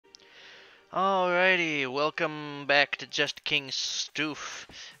Alrighty, welcome back to Just King Stoof.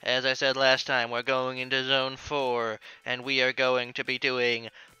 As I said last time, we're going into Zone 4, and we are going to be doing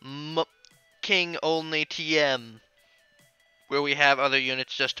King Only TM, where we have other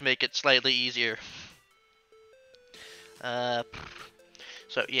units just to make it slightly easier. Uh,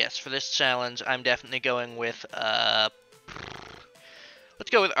 so yes, for this challenge, I'm definitely going with, let's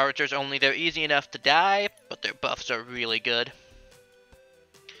go with archers only. They're easy enough to die, but their buffs are really good.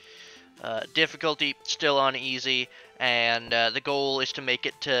 Difficulty still on easy, and the goal is to make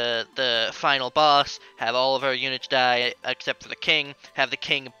it to the final boss, have all of our units die except for the king, have the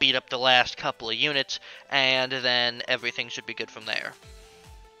king beat up the last couple of units, and then everything should be good from there.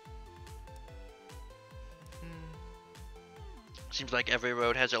 Seems like every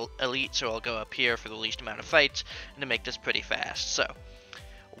road has elite, so I'll go up here for the least amount of fights, and to make this pretty fast. So,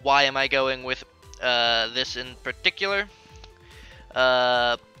 why am I going with this in particular?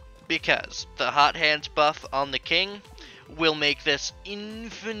 Because the Hot Hands buff on the King will make this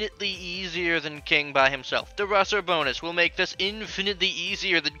infinitely easier than King by himself. The Russer bonus will make this infinitely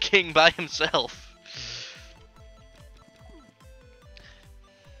easier than King by himself.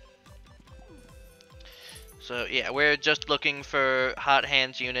 So yeah, we're just looking for Hot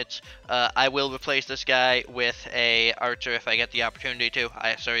Hands units. I will replace this guy with a Archer if I get the opportunity to, I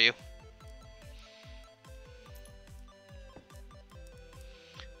assure you.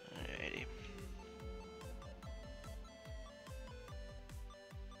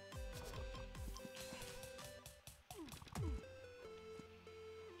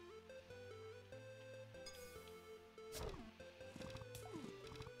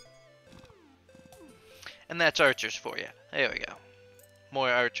 And that's archers for you. There we go. More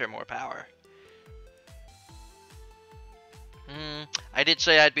archer, more power. I did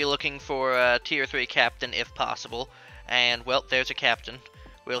say I'd be looking for a tier 3 captain if possible. And, well, there's a captain.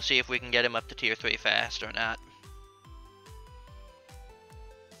 We'll see if we can get him up to tier 3 fast or not.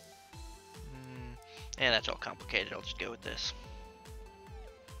 And that's all complicated. I'll just go with this.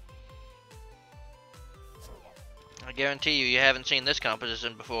 I guarantee you haven't seen this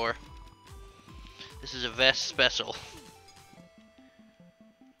composition before. This is a Vest special.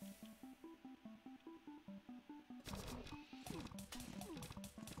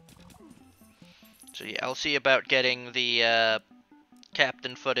 So yeah, I'll see about getting the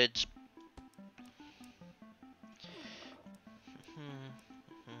captain footage.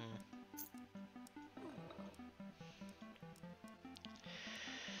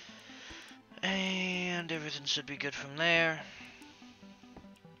 And everything should be good from there.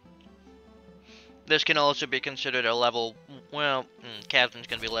 This can also be considered a level, well, Captain's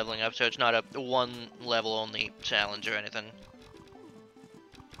going to be leveling up, so it's not a one level only challenge or anything.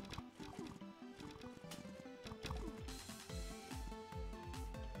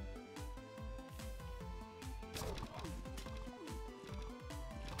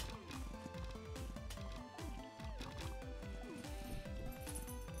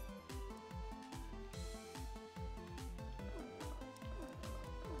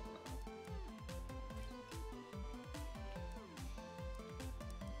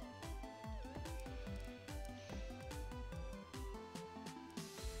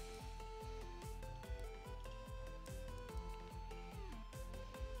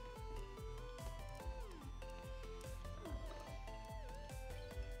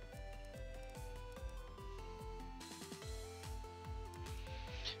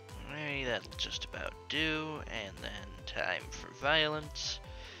 That'll just about do, and then time for violence.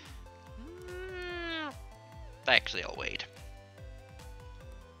 Actually, I'll wait.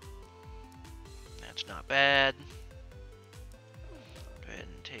 That's not bad. Go ahead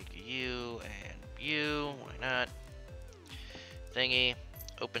and take you and you, why not? Thingy,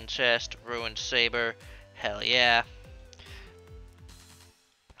 open chest, ruined saber, hell yeah.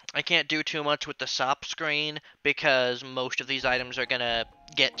 I can't do too much with the SOP screen because most of these items are gonna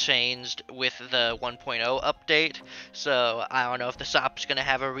get changed with the 1.0 update. So I don't know if the SOP's gonna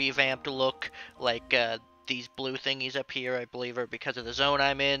have a revamped look, like these blue thingies up here, I believe, are because of the zone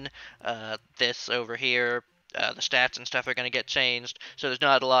I'm in. This over here, the stats and stuff are gonna get changed. So there's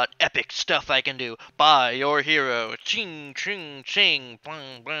not a lot epic stuff I can do. Buy your hero, ching ching ching,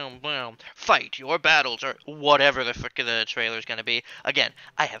 boom boom boom. Fight your battles, or whatever the frick of the trailer's gonna be. Again,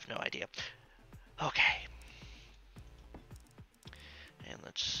 I have no idea. Okay. And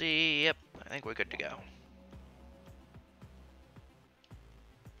let's see. Yep, I think we're good to go.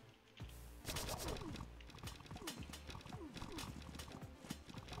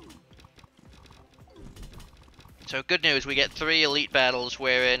 So good news, we get 3 elite battles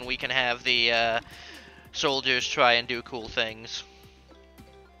wherein we can have the soldiers try and do cool things.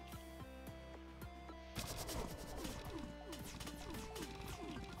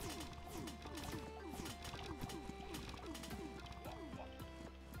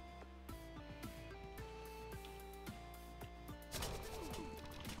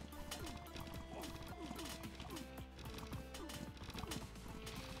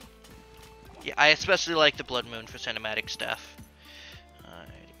 I especially like the Blood Moon for cinematic stuff.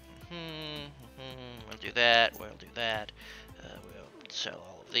 We'll do that. We'll do that. We'll sell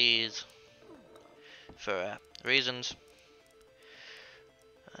all of these for reasons.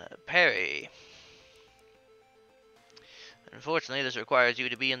 Parry. Unfortunately, this requires you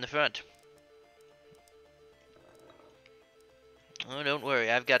to be in the front. Oh, don't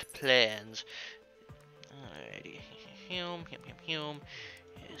worry, I've got plans. Alrighty.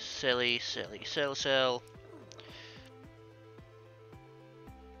 Silly, sell.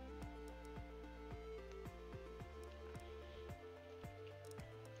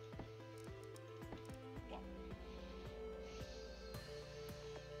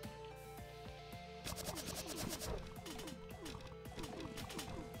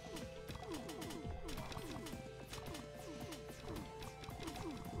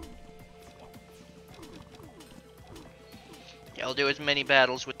 I'll do as many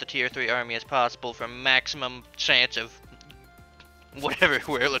battles with the tier 3 army as possible for maximum chance of whatever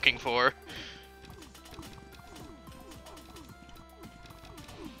we're looking for.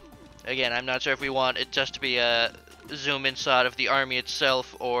 Again, I'm not sure if we want it just to be a zoom in shot of the army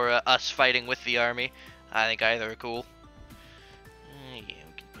itself or us fighting with the army. I think either are cool. Yeah, we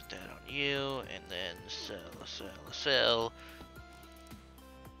can put that on you, and then sell.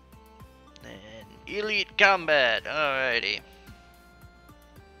 And elite combat, alrighty.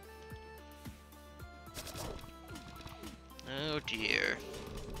 Oh dear.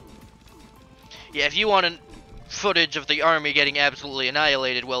 Yeah, if you want footage of the army getting absolutely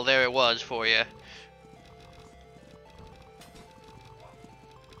annihilated, well, there it was for you.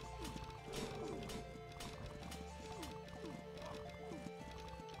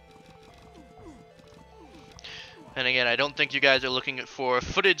 And again, I don't think you guys are looking for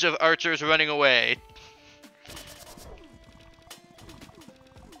footage of archers running away.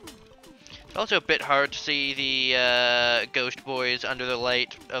 It's also a bit hard to see the ghost boys under the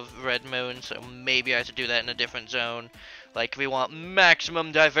light of Red Moon, so maybe I should do that in a different zone. Like, if we want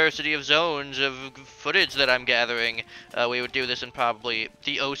maximum diversity of zones of footage that I'm gathering, we would do this in probably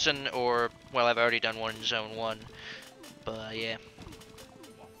the Ocean, or, well, I've already done one in Zone 1. But, yeah.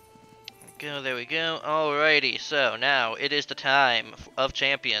 There we go. Alrighty, so now it is the time of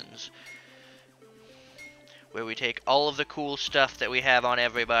champions, where we take all of the cool stuff that we have on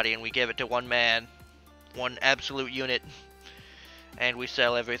everybody and we give it to one man, one absolute unit, and we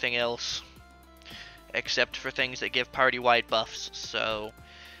sell everything else, except for things that give party-wide buffs. So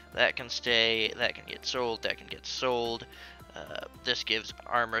that can stay, that can get sold, that can get sold. This gives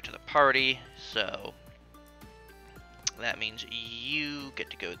armor to the party, so that means you get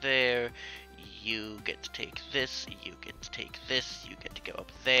to go there, you get to take this, you get to take this, you get to go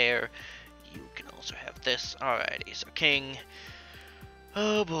up there, you can also have this. Alrighty, so king.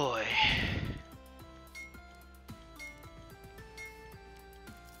 Oh boy.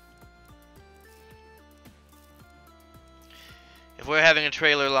 If we're having a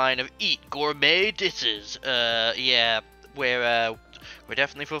trailer line of eat gourmet dishes, yeah, we're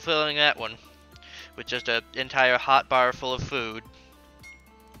definitely fulfilling that one. With just an entire hot bar full of food.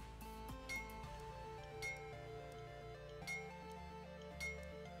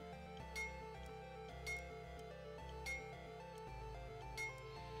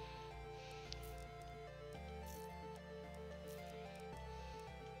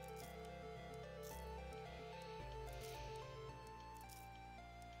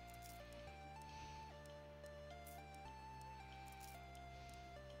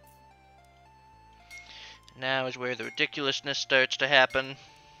 Now is where the ridiculousness starts to happen.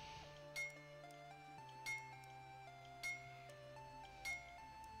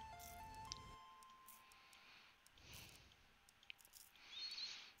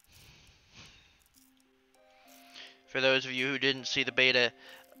 For those of you who didn't see the beta,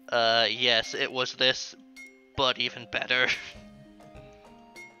 yes, it was this, but even better.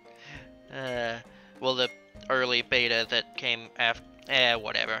 Well, the early beta that came after,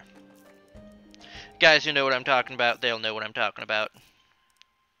 whatever. Guys who know what I'm talking about, they'll know what I'm talking about.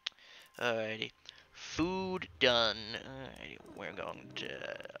 Alrighty. Food done. Alrighty, we're going to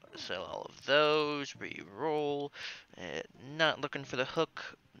sell all of those. Re-roll. Not looking for the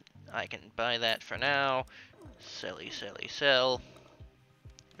hook. I can buy that for now. Sell.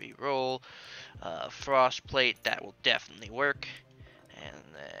 Re-roll. Frost plate, that will definitely work. And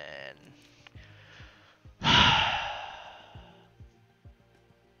then...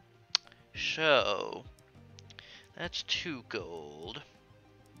 So, that's 2 gold.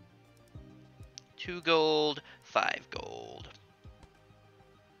 2 gold, 5 gold.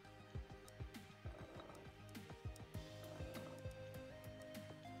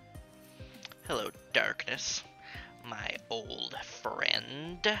 Hello, darkness. My old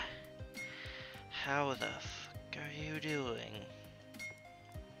friend. How the fuck are you doing?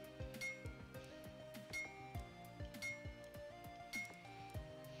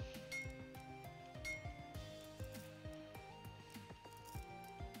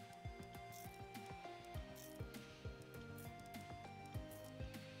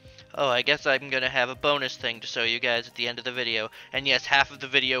 Oh, I guess I'm gonna have a bonus thing to show you guys at the end of the video. And yes, half of the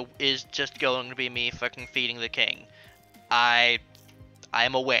video is just going to be me fucking feeding the king. I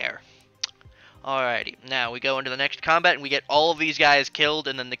am aware. Alrighty, now we go into the next combat and we get all of these guys killed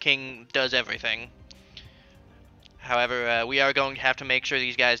and then the king does everything. However, we are going to have to make sure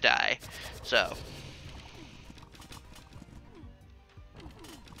these guys die. So.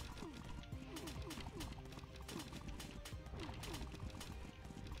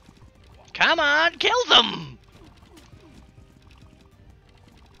 Come on, kill them!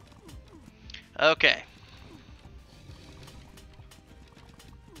 Okay.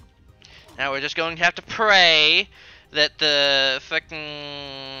 Now we're just going to have to pray that the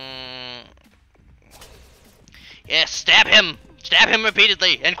fucking... Yes, stab him! Stab him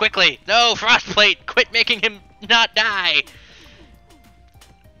repeatedly and quickly! No, Frostplate! Quit making him not die!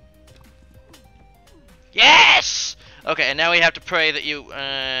 Yes! Okay, and now we have to pray that you...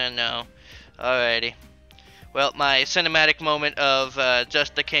 no. Alrighty. Well, my cinematic moment of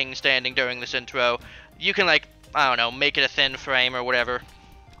just the king standing during this intro, you can, like, I don't know, make it a thin frame or whatever.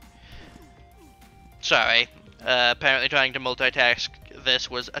 Sorry. Apparently trying to multitask this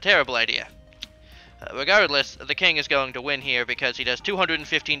was a terrible idea. Regardless, the king is going to win here because he does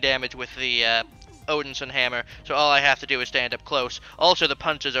 215 damage with the Odinson hammer, so all I have to do is stand up close. Also, the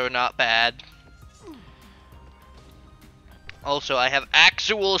punches are not bad. Also, I have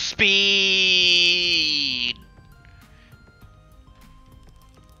actual speed!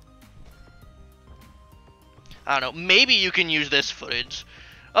 I don't know, maybe you can use this footage.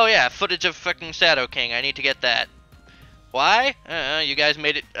 Oh yeah, footage of fucking Shadow King, I need to get that. Why? You guys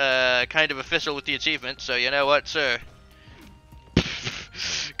made it kind of official with the achievement, so you know what, sir.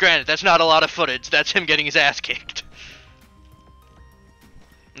 Granted, that's not a lot of footage, that's him getting his ass kicked.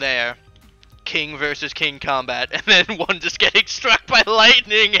 There. King versus king combat, and then one just getting struck by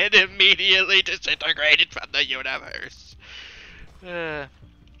lightning and immediately disintegrated from the universe. I'm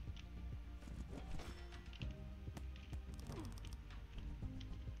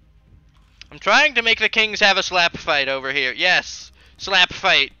trying to make the kings have a slap fight over here. Yes, slap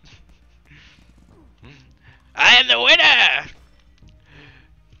fight. I am the winner!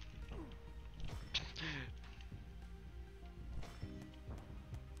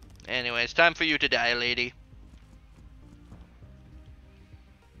 Anyway, it's time for you to die, lady.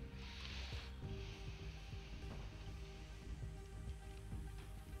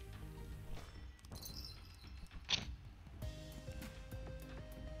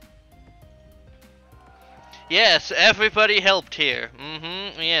 Yes, everybody helped here.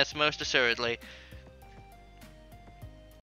 Yes, most assuredly.